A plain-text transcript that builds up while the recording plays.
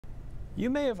You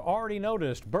may have already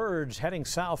noticed birds heading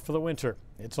south for the winter.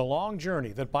 It's a long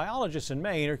journey that biologists in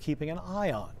Maine are keeping an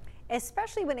eye on.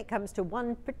 Especially when it comes to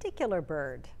one particular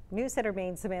bird. News Center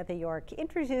Maine's Samantha York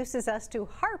introduces us to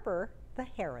Harper, the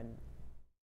heron.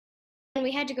 And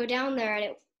we had to go down there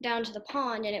and down to the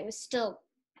pond, and it was still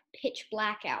pitch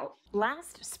black out.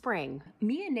 Last spring,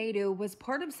 Mia Nadeau was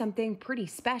part of something pretty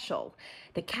special,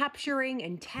 the capturing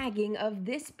and tagging of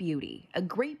this beauty, a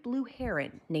great blue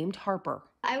heron named Harper.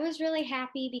 I was really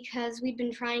happy because we'd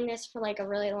been trying this for like a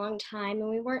really long time, and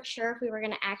we weren't sure if we were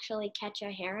going to actually catch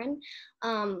a heron.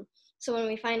 So when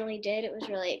we finally did, it was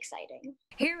really exciting.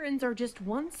 Herons are just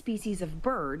one species of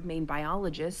bird Maine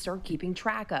biologists are keeping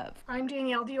track of. I'm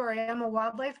Danielle Diore. I'm a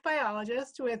wildlife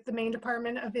biologist with the Maine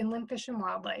Department of Inland Fish and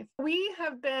Wildlife. We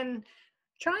have been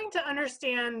trying to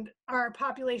understand our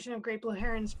population of great blue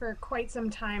herons for quite some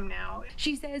time now.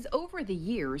 She says over the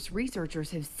years, researchers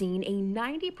have seen a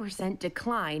 90%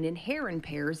 decline in heron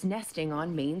pairs nesting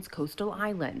on Maine's coastal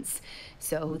islands.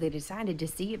 So they decided to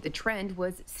see if the trend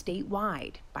was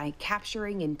statewide by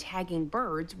capturing and tagging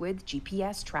birds with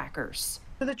GPS trackers.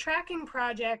 So the tracking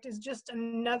project is just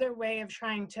another way of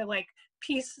trying to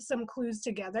piece some clues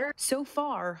together. So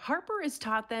far, Harper has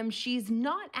taught them she's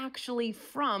not actually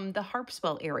from the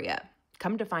Harpswell area.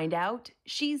 Come to find out,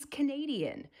 she's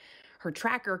Canadian. Her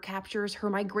tracker captures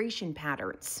her migration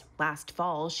patterns. Last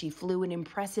fall, she flew an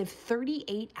impressive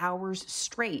 38 hours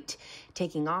straight,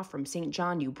 taking off from St.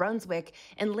 John, New Brunswick,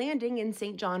 and landing in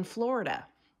St. John, Florida.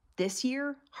 This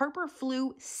year, Harper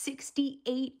flew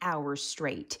 68 hours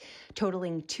straight,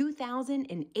 totaling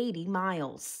 2,080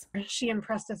 miles. She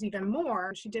impressed us even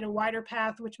more. She did a wider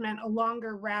path, which meant a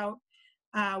longer route,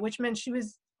 which meant she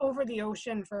was over the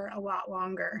ocean for a lot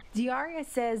longer. Diaria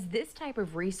says this type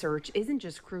of research isn't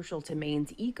just crucial to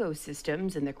Maine's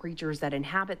ecosystems and the creatures that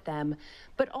inhabit them,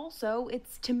 but also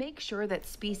it's to make sure that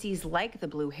species like the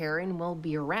blue heron will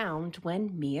be around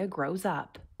when Mia grows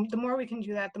up. The more we can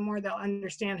do that, the more they'll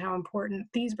understand how important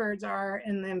these birds are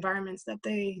in the environments that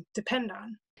they depend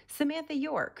on. Samantha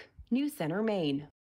York, News Center, Maine.